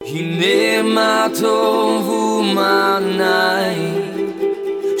הנה מה טוב ומה נעים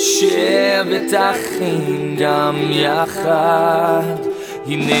שבת אחים גם יחד.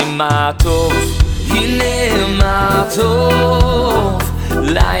 הנה מה טוב, הנה מה טוב,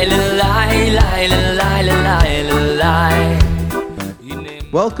 לילה לילה לילה לילה לילה.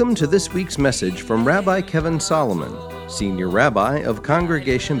 Welcome to this week's message from Rabbi Kevin Solomon, Senior Rabbi of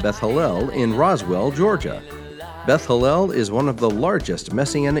Congregation Beth Hallel in Roswell, Georgia. Beth Hallel is one of the largest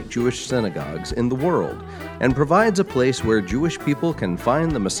Messianic Jewish synagogues in the world and provides a place where Jewish people can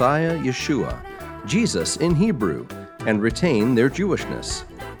find the Messiah, Yeshua, Jesus in Hebrew, and retain their Jewishness.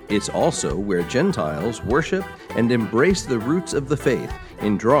 It's also where Gentiles worship and embrace the roots of the faith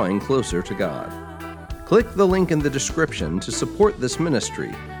in drawing closer to God. Click the link in the description to support this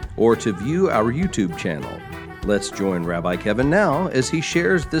ministry or to view our YouTube channel. Let's join Rabbi Kevin now as he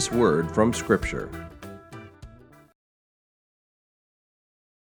shares this word from Scripture.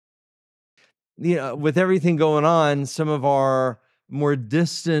 With everything going on, some of our more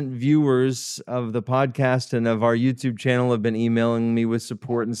distant viewers of the podcast and of our YouTube channel have been emailing me with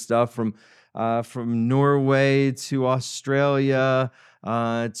support and stuff from Norway to Australia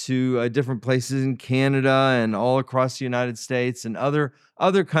to different places in Canada and all across the United States and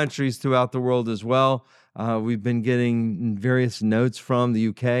other countries throughout the world as well. We've been getting various notes from the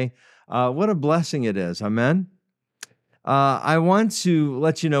UK. What a blessing it is. Amen. I want to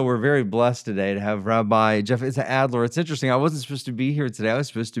let you know we're very blessed today to have Rabbi Jeff Adler. It's interesting. I wasn't supposed to be here today. I was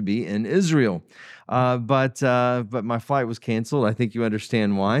supposed to be in Israel, but my flight was canceled. I think you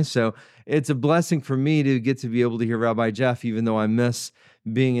understand why. So it's a blessing for me to get to be able to hear Rabbi Jeff, even though I miss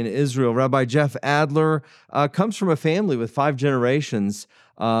being in Israel. Rabbi Jeff Adler comes from a family with 5 generations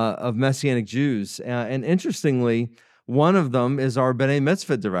of Messianic Jews, and interestingly, one of them is our B'nai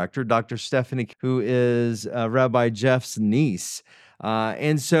Mitzvah director, Dr. Stephanie, who is Rabbi Jeff's niece.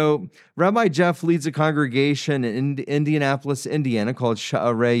 And so Rabbi Jeff leads a congregation in Indianapolis, Indiana, called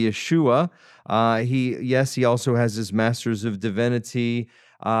Sha'arei Yeshua. He also has his Master's of Divinity,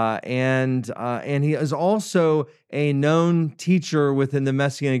 and he is also a known teacher within the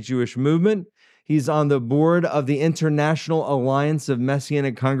Messianic Jewish movement. He's on the board of the International Alliance of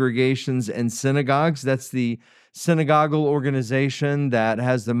Messianic Congregations and Synagogues. That's the synagogal organization that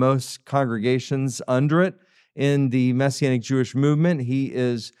has the most congregations under it in the Messianic Jewish movement. He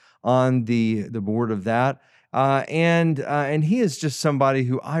is on the board of that. And he is just somebody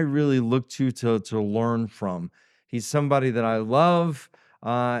who I really look to learn from. He's somebody that I love.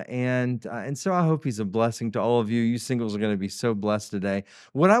 And so I hope he's a blessing to all of you. You singles are going to be so blessed today.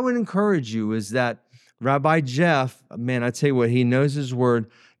 What I would encourage you is that Rabbi Jeff, man, I tell you what, he knows his word.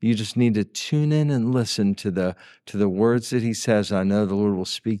 You just need to tune in and listen to the words that he says. I know the Lord will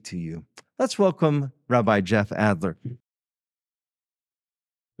speak to you. Let's welcome Rabbi Jeff Adler.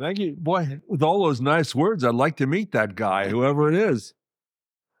 Thank you. Boy, with all those nice words, I'd like to meet that guy, whoever it is.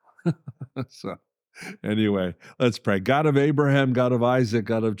 So anyway, let's pray. God of Abraham, God of Isaac,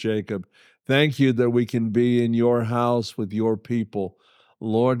 God of Jacob, thank you that we can be in your house with your people.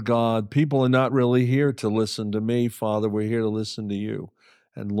 Lord God, people are not really here to listen to me, Father. We're here to listen to you.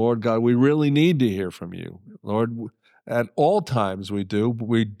 And Lord God, we really need to hear from you. Lord, at all times we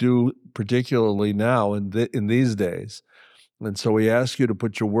do particularly now in these days. And so we ask you to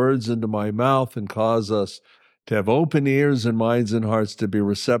put your words into my mouth and cause us to have open ears and minds and hearts to be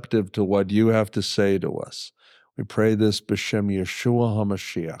receptive to what you have to say to us. We pray this b'shem Yeshua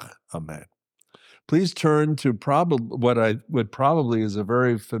HaMashiach. Amen. Please turn to what probably is a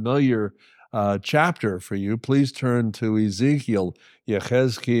very familiar chapter for you. Please turn to Ezekiel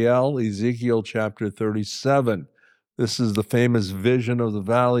chapter 37. This is the famous vision of the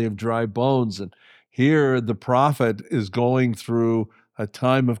Valley of Dry Bones. And here the prophet is going through a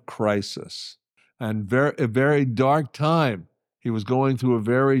time of crisis and a very dark time. He was going through a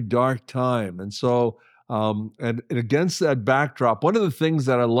very dark time. And so, and against that backdrop, one of the things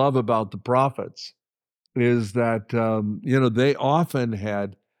that I love about the prophets is that, they often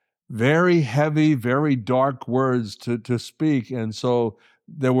had very heavy, very dark words to speak. And so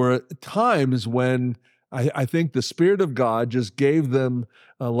there were times when I think the Spirit of God just gave them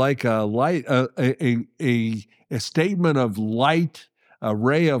like a light, a statement of light, a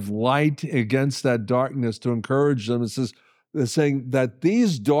ray of light against that darkness to encourage them. They're saying that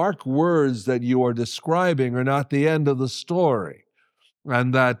these dark words that you are describing are not the end of the story,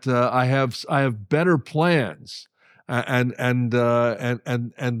 and that I have better plans, and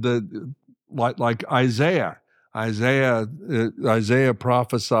the like Isaiah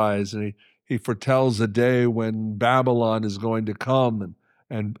prophesies, and he foretells a day when Babylon is going to come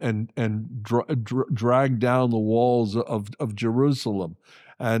and drag down the walls of Jerusalem.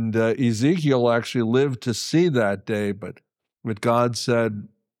 And Ezekiel actually lived to see that day, but God said,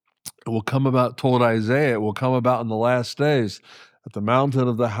 it will come about, told Isaiah, it will come about in the last days that the mountain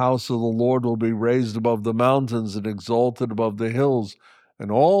of the house of the Lord will be raised above the mountains and exalted above the hills, and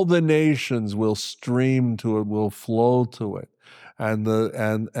all the nations will stream to it, will flow to it. And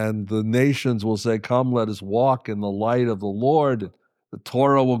the nations will say, come, let us walk in the light of the Lord. The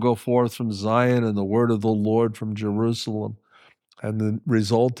Torah will go forth from Zion and the word of the Lord from Jerusalem, and then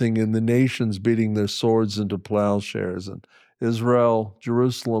resulting in the nations beating their swords into plowshares. And Israel,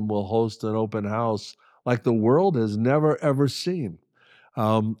 Jerusalem, will host an open house like the world has never, ever seen.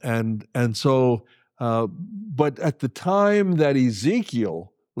 But at the time that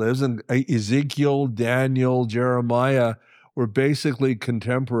Ezekiel lives, and Ezekiel, Daniel, Jeremiah were basically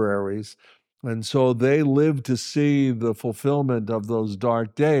contemporaries, and so they lived to see the fulfillment of those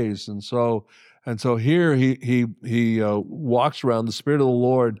dark days. And so here he walks around. The Spirit of the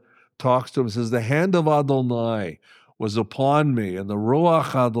Lord talks to him and says, "The hand of Adonai was upon me, and the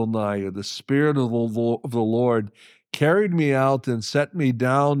Ruach Adonai, or the Spirit of the Lord, carried me out and set me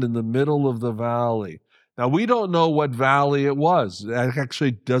down in the middle of the valley." Now, we don't know what valley it was. It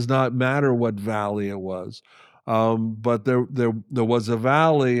actually does not matter what valley it was. But there was a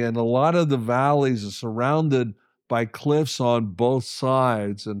valley, and a lot of the valleys are surrounded by cliffs on both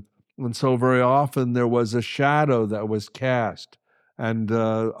sides. And so very often there was a shadow that was cast. And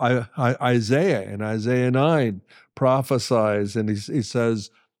Isaiah, in Isaiah 9, prophesies, and he says,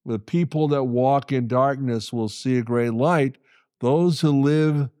 the people that walk in darkness will see a great light. Those who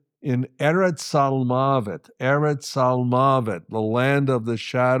live in Eretz Salmavet, the land of the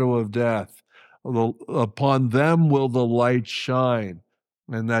shadow of death, upon them will the light shine.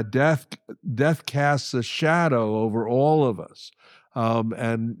 And that death casts a shadow over all of us.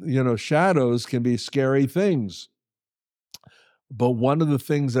 And shadows can be scary things. But one of the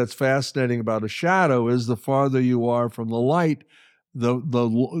things that's fascinating about a shadow is the farther you are from the light, the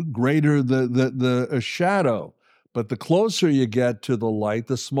greater the shadow. But the closer you get to the light,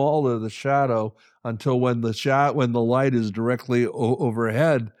 the smaller the shadow, until when the light is directly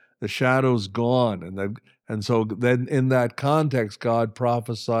overhead, the shadow's gone. And so then in that context, God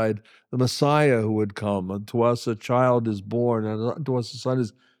prophesied the Messiah who would come. Unto us a child is born, and unto us a son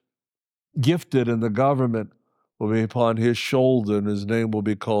is gifted, and the government will be upon his shoulder, and his name will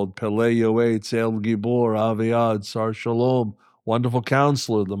be called Pele Yoetz El Gibor Aviad Sar Shalom, Wonderful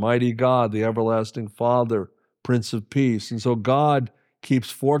Counselor, the Mighty God, the Everlasting Father, Prince of Peace. And so God keeps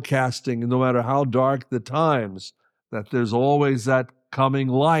forecasting, no matter how dark the times, that there's always that coming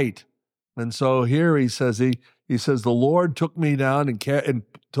light. And so here he says, the Lord took me down and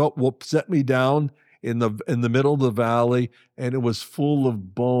set me down in the middle of the valley, and it was full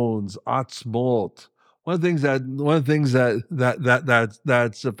of bones, atzmot. One of the things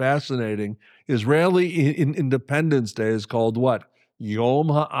that's fascinating, Israeli Independence Day is called what? Yom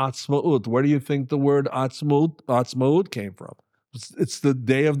HaAtzmaut. Where do you think the word atzmaut came from? It's the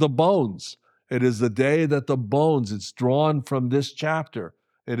day of the bones. It is the day that the bones, it's drawn from this chapter.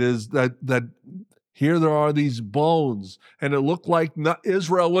 It is that here there are these bones, and it looked like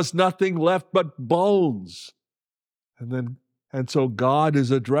Israel was nothing left but bones. And so God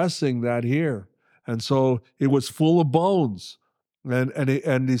is addressing that here. And so it was full of bones.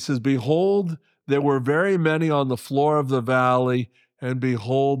 And he says, behold, there were very many on the floor of the valley, and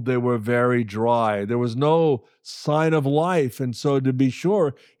behold, they were very dry. There was no sign of life. And so to be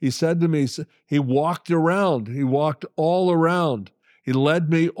sure, he said to me, he walked around. He walked all around. He led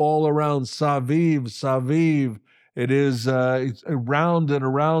me all around, Saviv. It is it's around and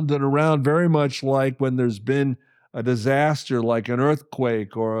around and around, very much like when there's been a disaster like an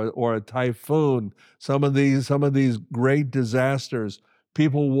earthquake or a typhoon. Some of these great disasters,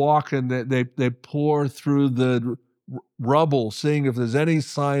 people walk and they pour through the rubble, seeing if there's any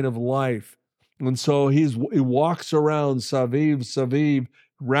sign of life. And so he walks around Saviv,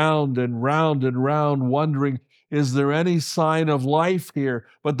 round and round and round, wondering, is there any sign of life here?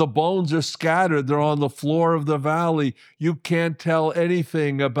 But the bones are scattered. They're on the floor of the valley. You can't tell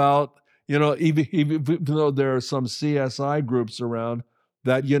anything about, even though there are some CSI groups around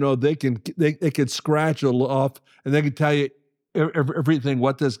that, they can scratch it off and they can tell you everything,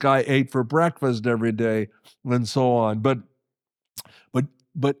 what this guy ate for breakfast every day and so on.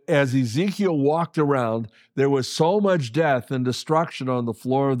 But as Ezekiel walked around, there was so much death and destruction on the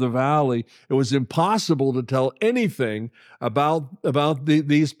floor of the valley, it was impossible to tell anything about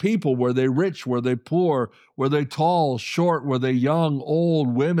these people. Were they rich? Were they poor? Were they tall, short? Were they young,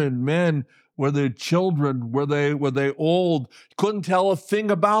 old, women, men? Were they children? Were they old? Couldn't tell a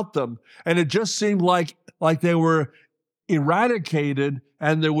thing about them. And it just seemed like they were eradicated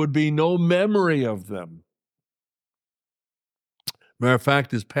and there would be no memory of them. Matter of fact,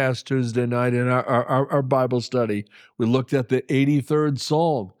 this past Tuesday night in our Bible study, we looked at the 83rd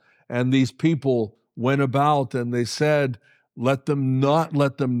Psalm, and these people went about and they said, let them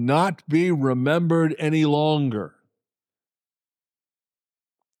not be remembered any longer.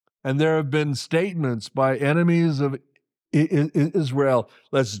 And there have been statements by enemies of Israel,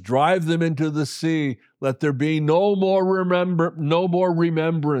 let's drive them into the sea, let there be no more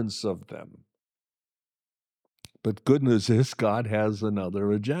remembrance of them. But good news is God has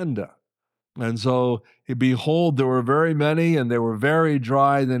another agenda. And so, behold, there were very many, and they were very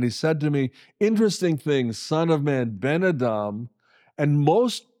dry. Then he said to me, interesting thing, son of man, Ben Adam, and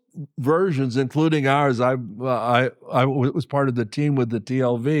most versions, including ours, I was part of the team with the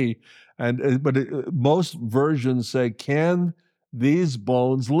TLV, most versions say, can these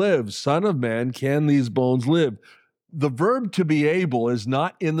bones live? Son of man, can these bones live? The verb to be able is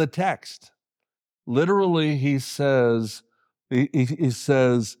not in the text. Literally, he says, Hatich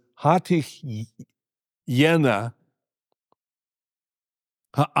yena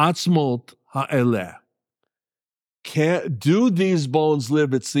ha'atzmot ha'eleh. Do these bones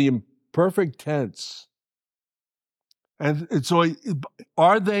live? It's the imperfect tense. And so,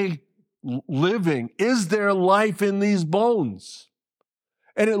 are they living? Is there life in these bones?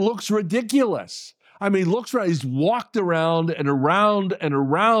 And it looks ridiculous. I mean, he's walked around and around and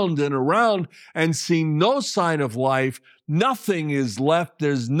around and around and seen no sign of life. Nothing is left.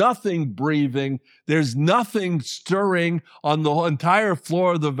 There's nothing breathing. There's nothing stirring on the entire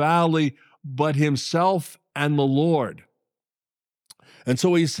floor of the valley but himself and the Lord. And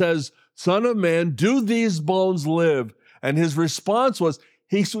so he says, Son of man, do these bones live? And his response was,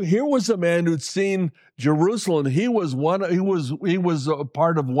 here was a man who'd seen Jerusalem. He was a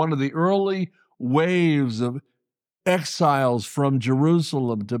part of one of the early waves of exiles from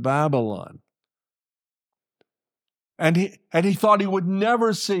Jerusalem to Babylon. And he thought he would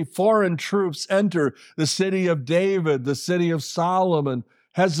never see foreign troops enter the city of David, the city of Solomon.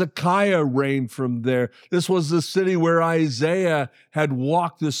 Hezekiah reigned from there. This was the city where Isaiah had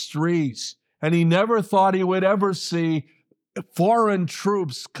walked the streets. And he never thought he would ever see foreign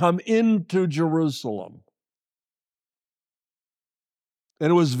troops come into Jerusalem. And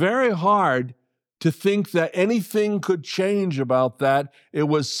it was very hard to think that anything could change about that. It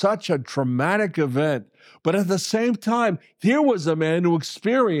was such a traumatic event. But at the same time, here was a man who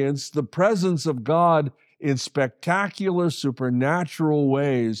experienced the presence of God in spectacular, supernatural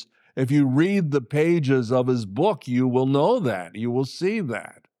ways. If you read the pages of his book, you will know that. You will see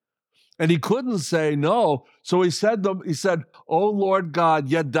that. And he couldn't say no. So he said, "O Lord God,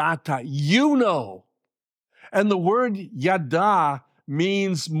 yadata, you know." And the word yada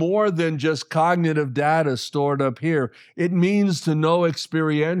means more than just cognitive data stored up here. It means to know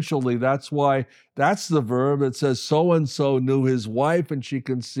experientially. That's the verb. It says, so-and-so knew his wife and she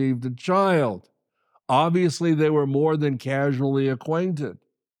conceived a child. Obviously, they were more than casually acquainted.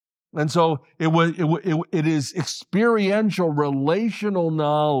 And so it is experiential, relational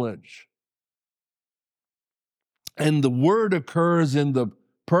knowledge. And the word occurs in the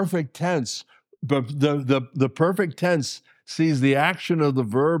perfect tense. But the perfect tense sees the action of the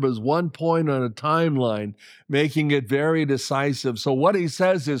verb as one point on a timeline, making it very decisive. So what he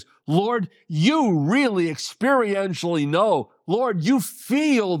says is, Lord, you really experientially know. Lord, you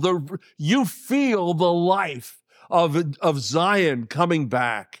feel the life of Zion coming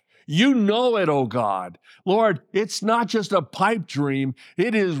back. You know it, oh God. Lord, it's not just a pipe dream.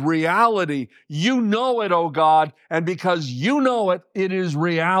 It is reality. You know it, oh God. And because you know it, it is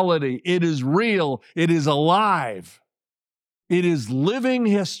reality. It is real. It is alive. It is living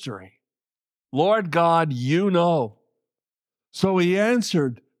history. Lord God, you know. So he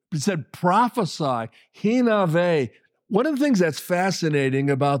answered, he said, prophesy, hinave. One of the things that's fascinating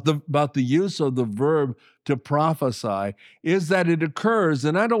about the use of the verb to prophesy is that it occurs,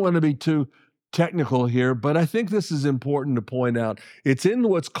 and I don't want to be too technical here, but I think this is important to point out. It's in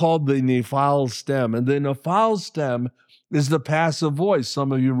what's called the nephal stem, and the nephal stem is the passive voice.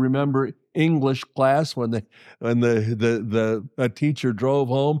 Some of you remember English class when the teacher drove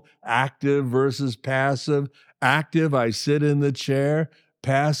home, active versus passive. Active, I sit in the chair.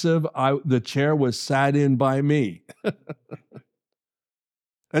 Passive, the chair was sat in by me.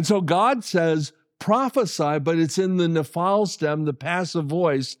 And so God says, prophesy, but it's in the nephal stem, the passive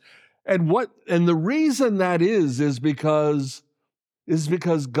voice. And the reason that is because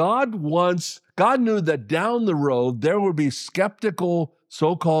God knew that down the road there would be skeptical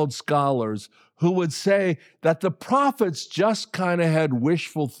so-called scholars who would say that the prophets just kind of had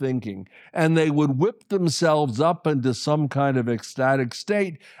wishful thinking, and they would whip themselves up into some kind of ecstatic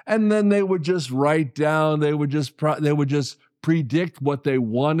state, and then they would just write down, they would just predict what they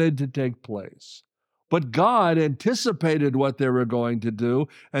wanted to take place. But God anticipated what they were going to do,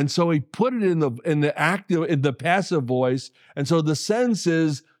 and so he put it in the passive voice, and so the sense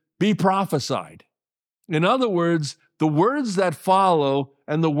is be prophesied. In other words, the words that follow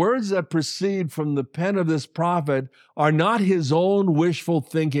and the words that proceed from the pen of this prophet are not his own wishful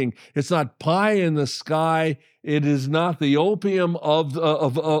thinking. It's not pie in the sky. It is not the opium of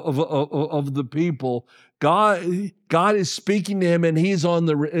the people. God is speaking to him, and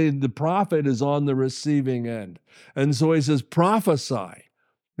the prophet is on the receiving end. And so he says, prophesy.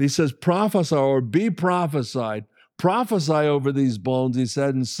 He says, prophesy or be prophesied. Prophesy over these bones, he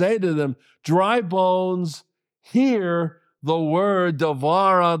said, and say to them, dry bones, hear the word,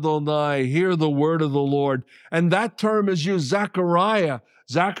 Davar Adonai, hear the word of the Lord. And that term is used, Zechariah,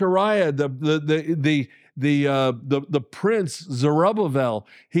 the prince Zerubbabel.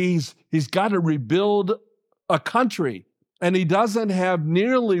 He's got to rebuild a country, and he doesn't have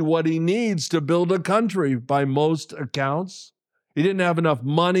nearly what he needs to build a country by most accounts. He didn't have enough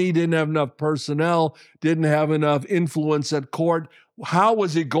money, didn't have enough personnel, didn't have enough influence at court. How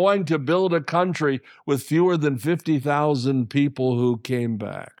was he going to build a country with fewer than 50,000 people who came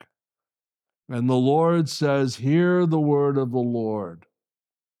back? And the Lord says, hear the word of the Lord.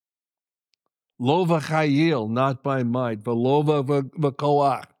 Lo v'chayil, not by might, but lo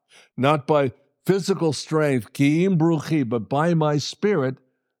v'koach, not by physical strength, ki im bruchi, but by my spirit,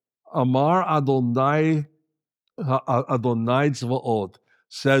 Amar Adonai Tzvaot,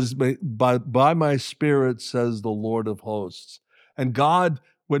 says, by my spirit, says the Lord of hosts. And God,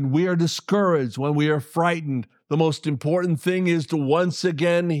 when we are discouraged, when we are frightened, the most important thing is to once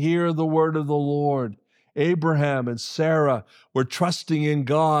again hear the word of the Lord. Abraham and Sarah were trusting in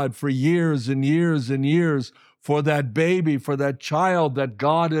God for years and years and years for that baby, for that child that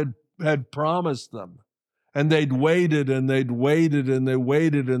God had promised them. And they'd waited and they'd waited and they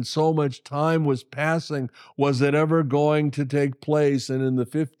waited, and so much time was passing. Was it ever going to take place? And in the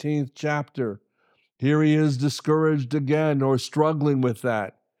 15th chapter, here he is discouraged again or struggling with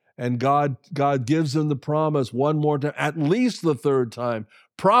that. And God gives him the promise one more time, at least the third time,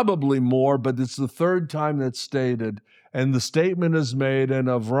 probably more, but it's the third time that's stated. And the statement is made, and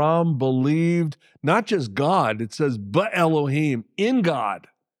Avram believed not just God, it says, but Elohim, in God.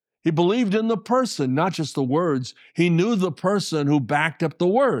 He believed in the person, not just the words. He knew the person who backed up the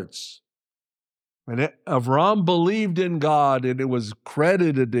words. And Avram believed in God, and it was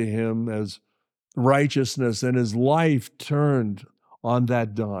credited to him as righteousness, and his life turned on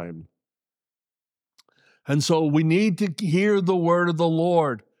that dime. And so we need to hear the word of the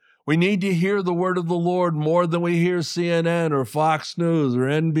Lord. We need to hear the word of the Lord more than we hear CNN or Fox News or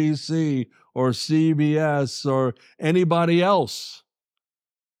NBC or CBS or anybody else.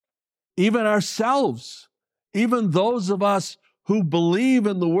 Even ourselves, even those of us who believe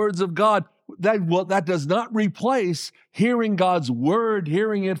in the words of God, that does not replace hearing God's word,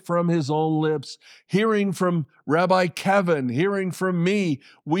 hearing it from his own lips, hearing from Rabbi Kevin, hearing from me.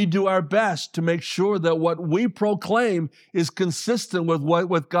 We do our best to make sure that what we proclaim is consistent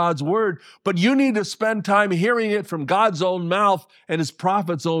with God's word. But you need to spend time hearing it from God's own mouth and his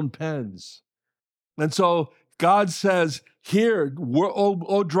prophet's own pens. And so God says, hear,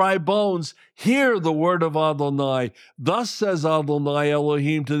 O dry bones, hear the word of Adonai. Thus says Adonai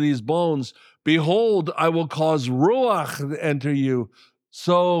Elohim to these bones, behold, I will cause ruach to enter you.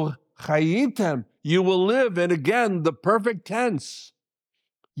 So chayitem, you will live. And again, the perfect tense.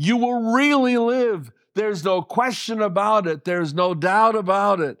 You will really live. There's no question about it. There's no doubt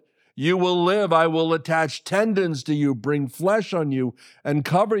about it. You will live. I will attach tendons to you, bring flesh on you, and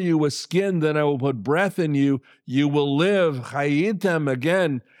cover you with skin. Then I will put breath in you. You will live. Chayitem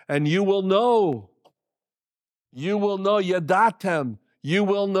again, and you will know. You will know. Yadatem. You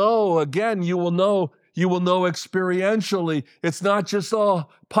will know. Again, you will know. You will know experientially. It's not just a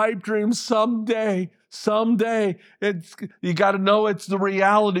pipe dream someday. Someday. You got to know it's the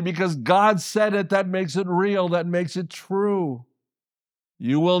reality because God said it. That makes it real. That makes it true.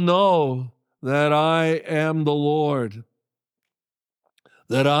 You will know that I am the Lord,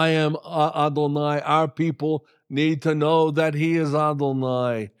 that I am Adonai. Our people need to know that he is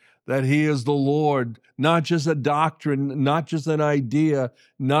Adonai, that he is the Lord, not just a doctrine, not just an idea,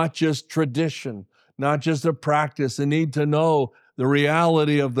 not just tradition, not just a practice. They need to know The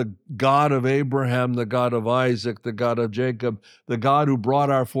reality of the God of Abraham, the God of Isaac, the God of Jacob, the God who brought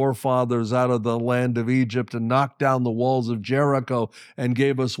our forefathers out of the land of Egypt and knocked down the walls of Jericho and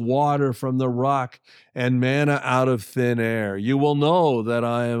gave us water from the rock and manna out of thin air. You will know that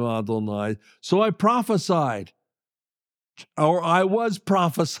I am Adonai. So I prophesied, or I was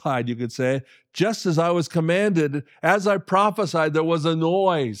prophesied, you could say, just as I was commanded. As I prophesied, there was a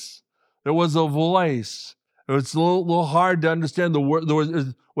noise, there was a voice. It was a little hard to understand the word. There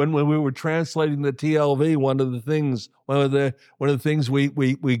was, when we were translating the TLV, one of the things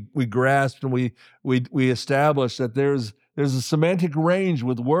we grasped and we established that there's a semantic range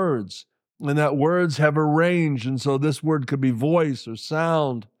with words, and that words have a range, and so this word could be voice or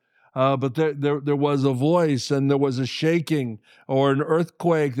sound. But there was a voice, and there was a shaking or an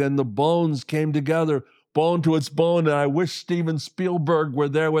earthquake, and the bones came together, bone to its bone. And I wish Steven Spielberg were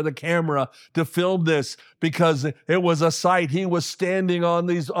there with a camera to film this, because it was a sight. He was standing on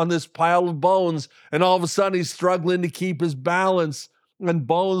this pile of bones, and all of a sudden he's struggling to keep his balance, and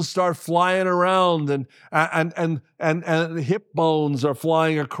bones start flying around, and hip bones are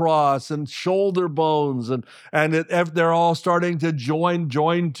flying across, and shoulder bones, and they're all starting to join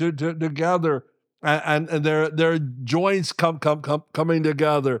together, and their joints coming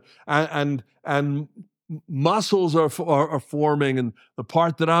together, and muscles are forming, and the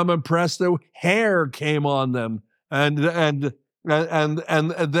part that I'm impressed, their hair came on them, and they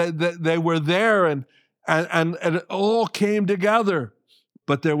were there, and it all came together.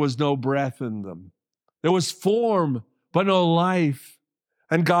 But there was no breath in them. There was form, but no life.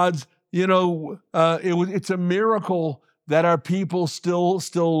 And God's, it's a miracle that our people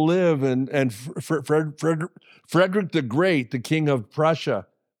still live. And Frederick the Great, the King of Prussia,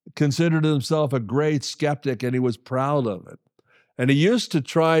 considered himself a great skeptic, and he was proud of it. And he used to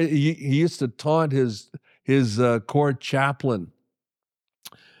taunt his court chaplain.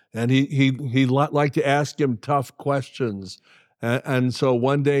 And he liked to ask him tough questions. And so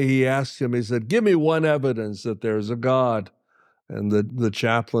one day he asked him, he said, "Give me one evidence that there's a God." And the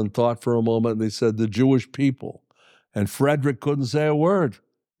chaplain thought for a moment, and he said, "The Jewish people." And Frederick couldn't say a word,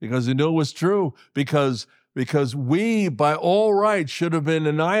 because he knew it was true, because we, by all rights, should have been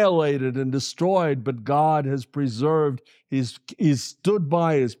annihilated and destroyed, but God has preserved. He's stood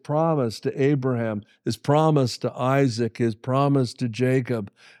by his promise to Abraham, his promise to Isaac, his promise to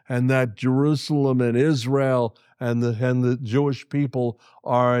Jacob, and that Jerusalem and Israel and the Jewish people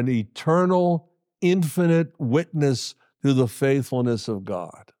are an eternal, infinite witness to the faithfulness of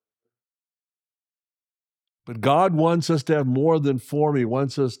God. But God wants us to have more than form. He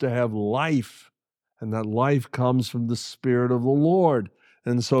wants us to have life, and that life comes from the Spirit of the Lord.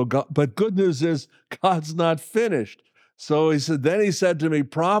 And so, but good news is, God's not finished. So then he said to me,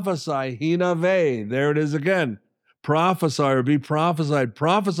 "Prophesy, hinave." There it is again. Prophesy, or be prophesied.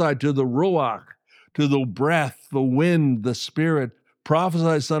 Prophesy to the ruach, to the breath, the wind, the Spirit.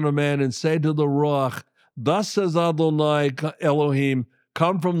 Prophesy, son of man, and say to the ruach, "Thus says Adonai Elohim,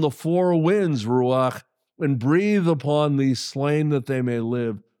 come from the four winds, ruach, and breathe upon these slain that they may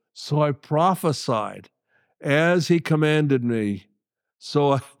live." So I prophesied as he commanded me.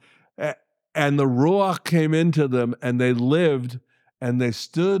 And the ruach came into them, and they lived, and they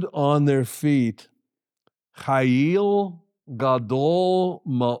stood on their feet. Chayil gadol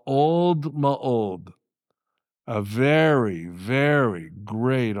ma'od ma'od. A very, very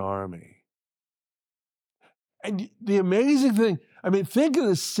great army. And the amazing thing, think of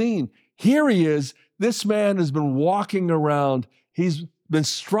this scene. Here he is. This man has been walking around. He's been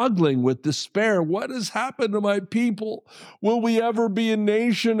struggling with despair. What has happened to my people? Will we ever be a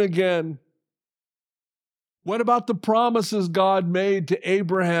nation again? What about the promises God made to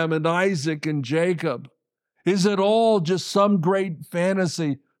Abraham and Isaac and Jacob? Is it all just some great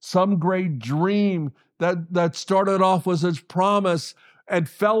fantasy, some great dream that started off with such promise and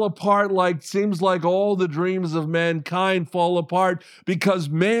fell apart, seems like all the dreams of mankind fall apart because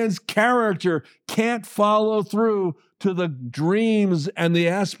man's character can't follow through to the dreams and the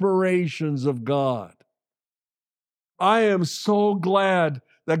aspirations of God? I am so glad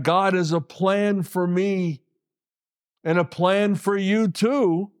that God has a plan for me and a plan for you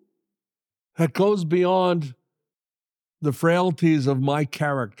too that goes beyond the frailties of my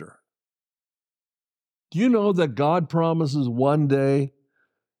character. Do you know that God promises one day,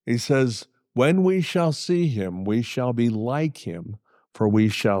 he says, when we shall see him, we shall be like him, for we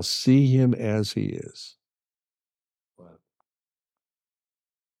shall see him as he is.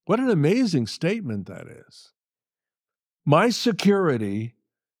 What an amazing statement that is. My security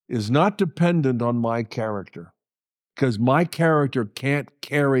is not dependent on my character, because my character can't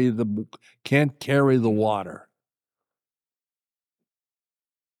carry the water.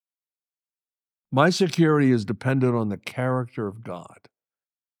 My security is dependent on the character of God.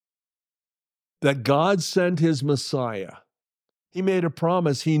 That God sent his Messiah. He made a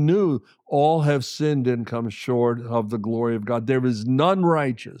promise. He knew all have sinned and come short of the glory of God. There is none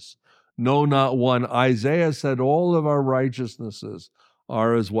righteous, no, not one. Isaiah said all of our righteousnesses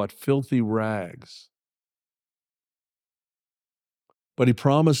are as what? Filthy rags. But he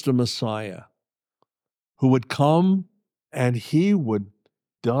promised a Messiah who would come and he would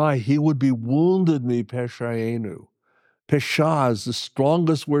die. He would be wounded me peshaenu. Pesha is the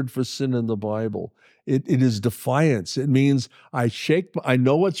strongest word for sin in the Bible. It is defiance. It means I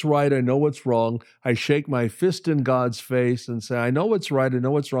know what's right, I know what's wrong. I shake my fist in God's face and say, I know what's right, I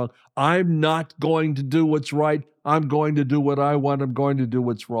know what's wrong. I'm not going to do what's right. I'm going to do what I want. I'm going to do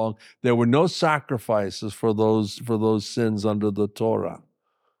what's wrong. There were no sacrifices for those sins under the Torah.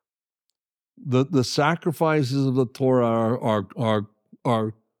 The sacrifices of the Torah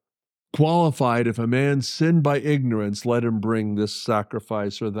are qualified. If a man sinned by ignorance, let him bring this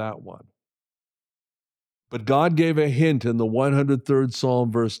sacrifice or that one. But God gave a hint in the 103rd Psalm,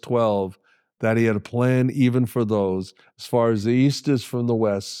 verse 12, that he had a plan even for those. As far as the east is from the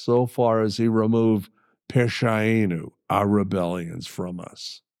west, so far as he removed peshaenu, our rebellions, from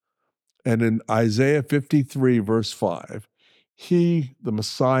us. And in Isaiah 53, verse 5, he, the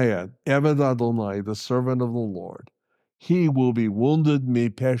Messiah, Eved Adonai, the servant of the Lord, he will be wounded mi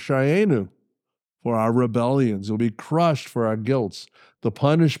peshaenu, for our rebellions. He'll be crushed for our guilts. The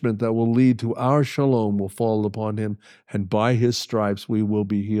punishment that will lead to our shalom will fall upon him, and by his stripes we will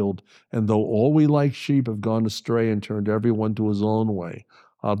be healed. And though all we like sheep have gone astray and turned everyone to his own way,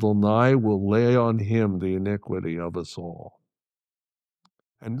 Adonai will lay on him the iniquity of us all.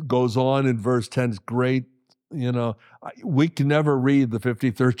 And goes on in verse 10, it's great. We can never read the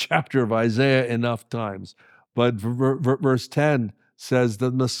 53rd chapter of Isaiah enough times. But verse 10 says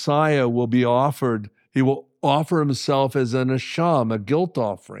that Messiah will be offered. He will offer himself as an asham, a guilt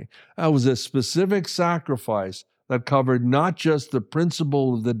offering. That was a specific sacrifice that covered not just the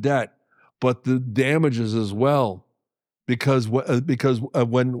principal of the debt, but the damages as well. Because when a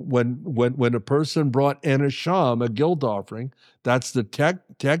person brought an asham, a guilt offering, that's the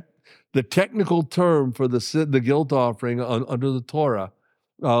technical term for the guilt offering under the Torah.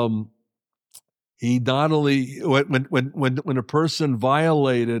 He not only when a person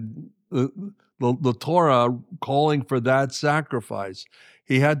violated the Torah calling for that sacrifice,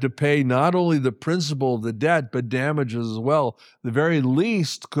 he had to pay not only the principal of the debt but damages as well. The very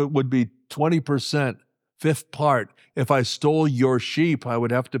least would be 20%, fifth part. If I stole your sheep, I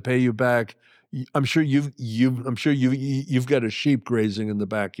would have to pay you back. I'm sure you've got a sheep grazing in the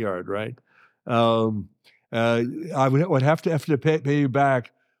backyard, right? I would have to pay you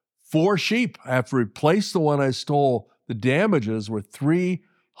back 4 sheep. I have to replace the one I stole. The damages were 300%.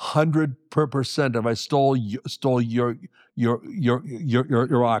 If I stole your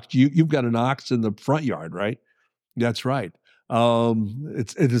ox, you've got an ox in the front yard, right? That's right.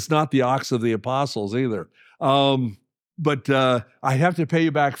 It is not the ox of the apostles either. But I have to pay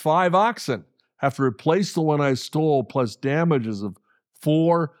you back 5 oxen. Have to replace the one I stole plus damages of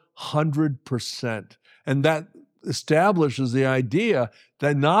 400%. And that establishes the idea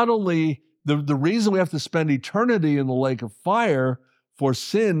that not only the reason we have to spend eternity in the lake of fire for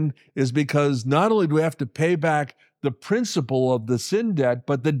sin is because not only do we have to pay back the principle of the sin debt,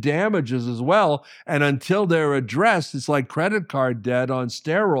 but the damages as well. And until they're addressed, it's like credit card debt on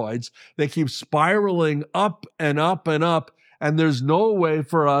steroids. They keep spiraling up and up and up, and there's no way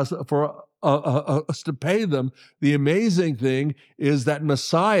for us to pay them. The amazing thing is that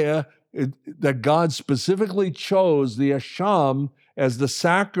Messiah, that God specifically chose the Asham as the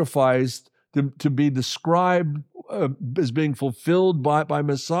sacrifice to be described as being fulfilled by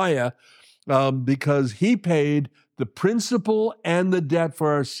Messiah, because he paid the principal and the debt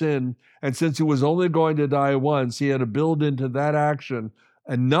for our sin. And since he was only going to die once, he had to build into that action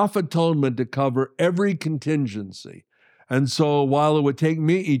enough atonement to cover every contingency. And so while it would take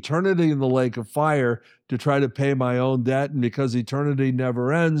me eternity in the lake of fire to try to pay my own debt, and because eternity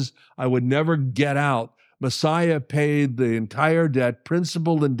never ends, I would never get out, Messiah paid the entire debt,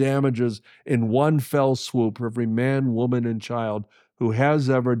 principal and damages, in one fell swoop for every man, woman, and child who has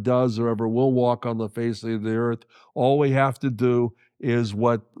ever, does, or ever will walk on the face of the earth. All we have to do is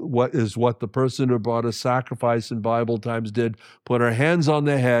what the person who brought a sacrifice in Bible times did: put our hands on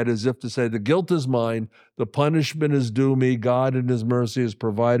the head as if to say, the guilt is mine, the punishment is due me, God in his mercy has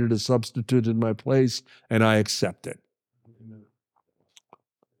provided a substitute in my place, and I accept it.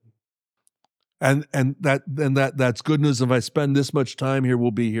 And that's good news. If I spend this much time here,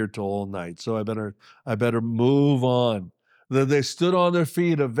 we'll be here till all night. So I better move on. They stood on their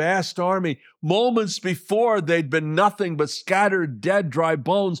feet, a vast army. Moments before, they'd been nothing but scattered, dead, dry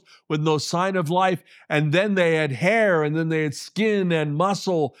bones with no sign of life. And then they had hair, and then they had skin and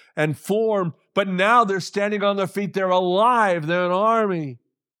muscle and form. But now they're standing on their feet. They're alive. They're an army.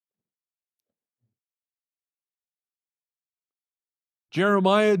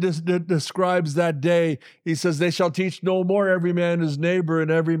 Jeremiah describes that day. He says, they shall teach no more every man his neighbor and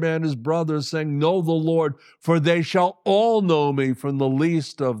every man his brother, saying, know the Lord, for they shall all know me, from the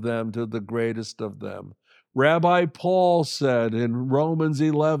least of them to the greatest of them. Rabbi Paul said in Romans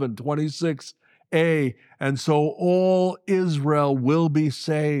 11:26a, and so all Israel will be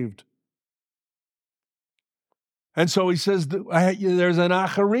saved. And so he says, there's an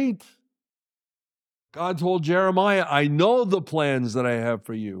acharit. God told Jeremiah, I know the plans that I have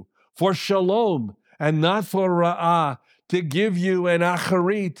for you, for shalom and not for ra'ah, to give you an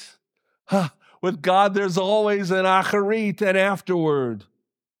acharit. With God, there's always an acharit, an afterward.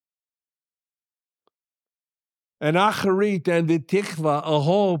 An acharit and the tikva, a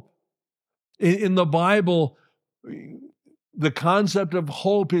hope. In the Bible, the concept of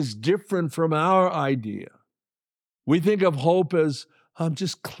hope is different from our idea. We think of hope as, I'm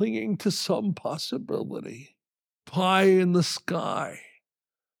just clinging to some possibility. Pie in the sky.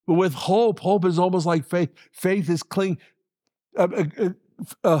 But with hope, hope is almost like faith. Faith is clinging.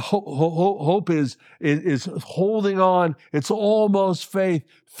 Hope is holding on. It's almost faith.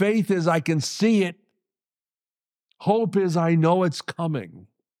 Faith is I can see it. Hope is I know it's coming.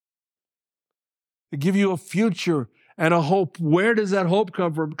 To give you a future and a hope. Where does that hope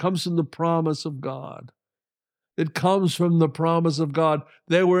come from? It comes from the promise of God. It comes from the promise of God.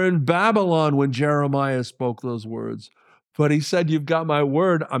 They were in Babylon when Jeremiah spoke those words. But he said, you've got my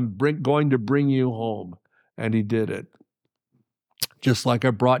word. I'm going to bring you home. And he did it. Just like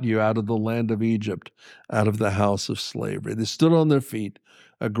I brought you out of the land of Egypt, out of the house of slavery. They stood on their feet,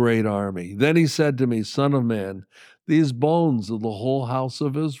 a great army. Then he said to me, Son of man, these bones of the whole house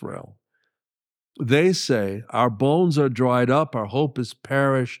of Israel. They say, our bones are dried up, our hope is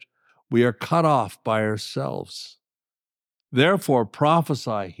perished. We are cut off by ourselves. Therefore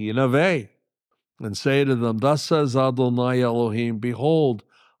prophesy, Hinaveh, and say to them, thus says Adonai Elohim, behold,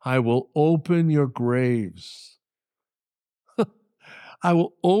 I will open your graves. I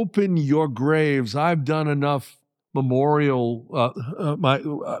will open your graves. I've done enough memorial.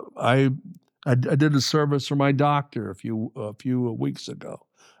 I did a service for my doctor a few weeks ago.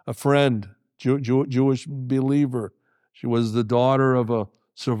 A friend, Jewish believer. She was the daughter of a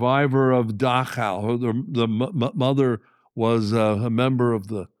survivor of Dachau. The mother was a member of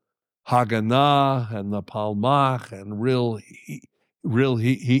the Haganah and the Palmach and real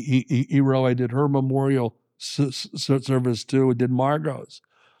hero. I did her memorial service too. I did Margot's.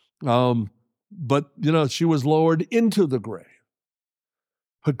 But, she was lowered into the grave.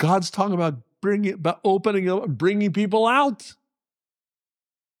 But God's talking about opening up, bringing people out.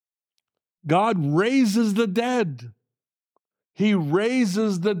 God raises the dead. He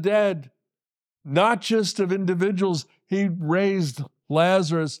raises the dead, not just of individuals. He raised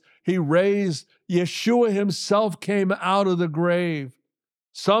Lazarus. He raised Yeshua himself, came out of the grave.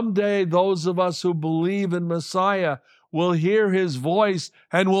 Someday, those of us who believe in Messiah will hear his voice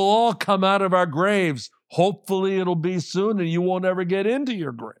and we'll all come out of our graves. Hopefully, it'll be soon and you won't ever get into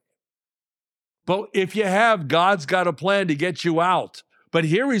your grave. But if you have, God's got a plan to get you out. But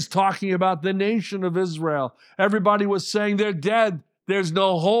here he's talking about the nation of Israel. Everybody was saying they're dead. There's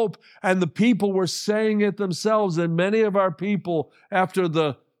no hope. And the people were saying it themselves. And many of our people, after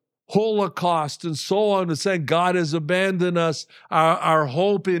the Holocaust and so on, and saying God has abandoned us. Our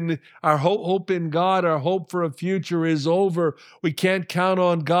hope in God, our hope for a future is over. We can't count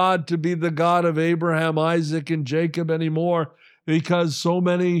on God to be the God of Abraham, Isaac, and Jacob anymore, because so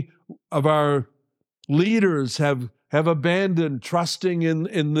many of our leaders have abandoned trusting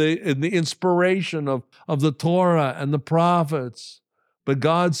in the inspiration of the Torah and the prophets. But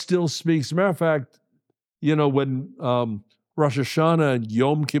God still speaks. Matter of fact, when Rosh Hashanah and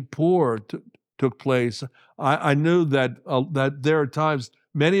Yom Kippur took place, I knew that there are times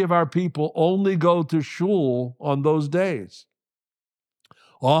many of our people only go to shul on those days.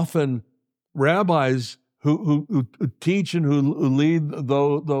 Often rabbis who teach and who lead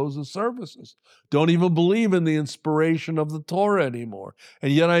those services don't even believe in the inspiration of the Torah anymore.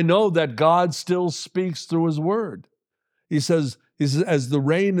 And yet I know that God still speaks through his word. He says, as the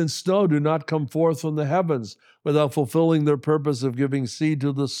rain and snow do not come forth from the heavens without fulfilling their purpose of giving seed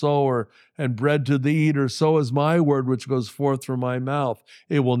to the sower and bread to the eater, so is my word which goes forth from my mouth.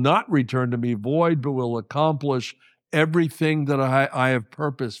 It will not return to me void, but will accomplish everything that I have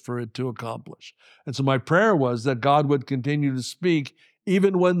purposed for it to accomplish. And so my prayer was that God would continue to speak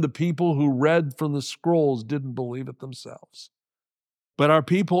even when the people who read from the scrolls didn't believe it themselves. But our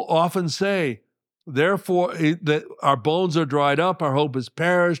people often say, therefore, that our bones are dried up, our hope is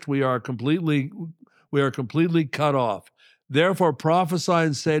perished, we are completely cut off. Therefore prophesy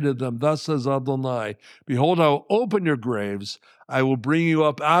and say to them, thus says Adonai, behold, I will open your graves, I will bring you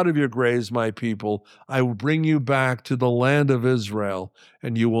up out of your graves, my people, I will bring you back to the land of Israel,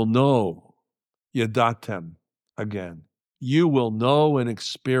 and you will know, Yadatem, again, you will know and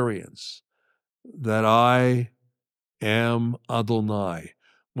experience that I am Adonai.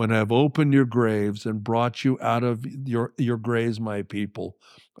 When I have opened your graves and brought you out of your graves, my people,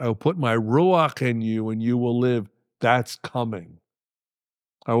 I will put my ruach in you and you will live. That's coming.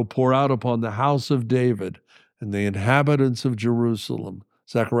 I will pour out upon the house of David and the inhabitants of Jerusalem,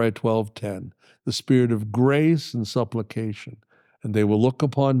 Zechariah 12:10, the spirit of grace and supplication, and they will look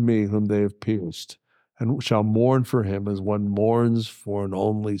upon me whom they have pierced, and shall mourn for him as one mourns for an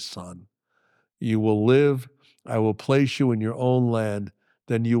only son. You will live, I will place you in your own land,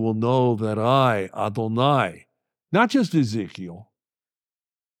 then you will know that I, Adonai, not just Ezekiel,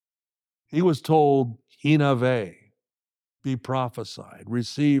 he was told, Hinave, be prophesied,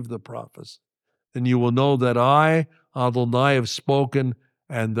 receive the prophecy. Then you will know that I, Adonai, have spoken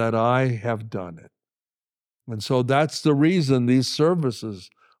and that I have done it. And so that's the reason these services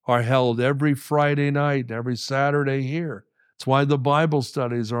are held every Friday night, every Saturday here. That's why the Bible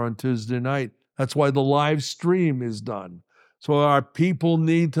studies are on Tuesday night. That's why the live stream is done. So our people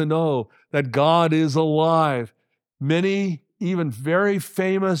need to know that God is alive. Many, even very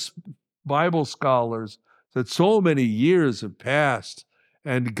famous Bible scholars, that so many years have passed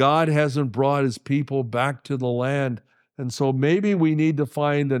and God hasn't brought his people back to the land. And so maybe we need to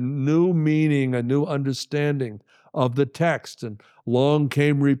find a new meaning, a new understanding of the text. And long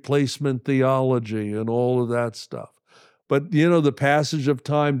came replacement theology and all of that stuff. But, the passage of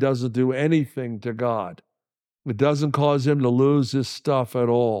time doesn't do anything to God. It doesn't cause him to lose his stuff at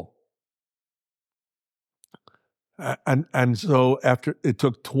all. And so after it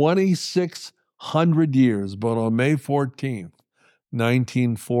took 2,600 years, but on May 14th,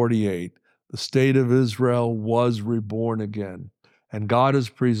 1948, the state of Israel was reborn again. And God has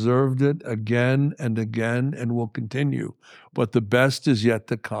preserved it again and again and will continue. But the best is yet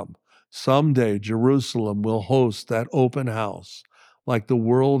to come. Someday, Jerusalem will host that open house like the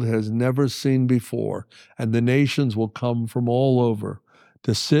world has never seen before, and the nations will come from all over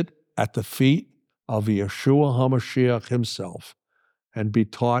to sit at the feet of Yeshua HaMashiach himself and be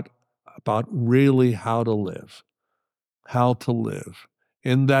taught about really how to live. How to live.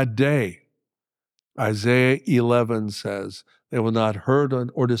 In that day, Isaiah 11 says, they will not hurt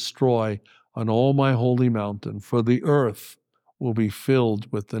or destroy on all my holy mountain, for the earth will be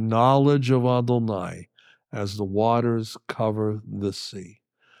filled with the knowledge of Adonai as the waters cover the sea.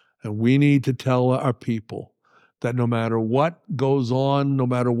 And we need to tell our people that no matter what goes on, no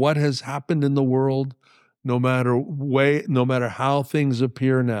matter what has happened in the world, no matter how things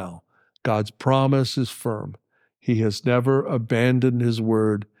appear now, God's promise is firm. He has never abandoned his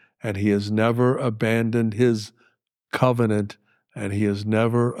word, and he has never abandoned his covenant, and he has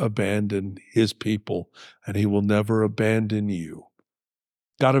never abandoned his people, and he will never abandon you.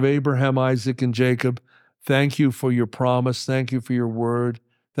 God of Abraham, Isaac, and Jacob, thank you for your promise. Thank you for your word.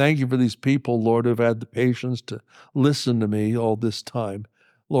 Thank you for these people, Lord, who have had the patience to listen to me all this time.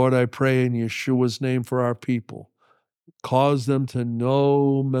 Lord, I pray in Yeshua's name for our people. Cause them to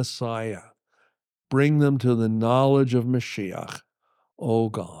know Messiah. Bring them to the knowledge of Mashiach, O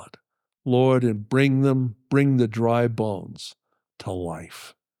God. Lord, and bring the dry bones to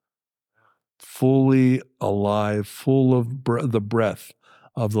life. Fully alive, full of the breath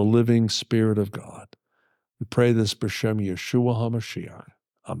of the living Spirit of God. We pray this b'Shem Yeshua HaMashiach.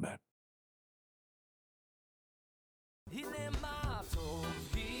 Amen.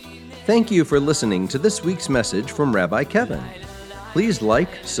 Thank you for listening to this week's message from Rabbi Kevin. Please like,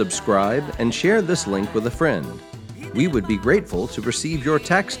 subscribe, and share this link with a friend. We would be grateful to receive your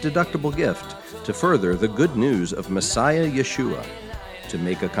tax-deductible gift to further the good news of Messiah Yeshua. To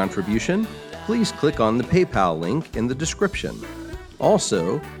make a contribution, please click on the PayPal link in the description.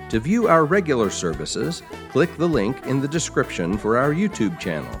 Also, to view our regular services, click the link in the description for our YouTube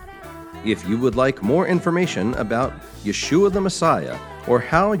channel. If you would like more information about Yeshua the Messiah or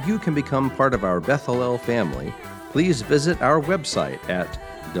how you can become part of our Beth Hallel family, please visit our website at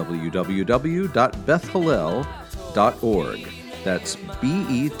www.bethhallel.org. That's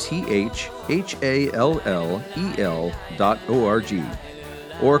BETHHALLEL.org.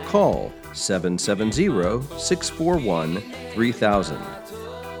 Or call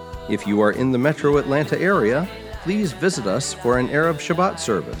 770-641-3000. If you are in the metro Atlanta area, please visit us for an Erev Shabbat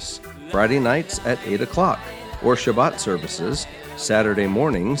service, Friday nights at 8 o'clock, or Shabbat services, Saturday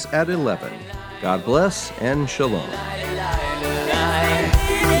mornings at 11. God bless and shalom.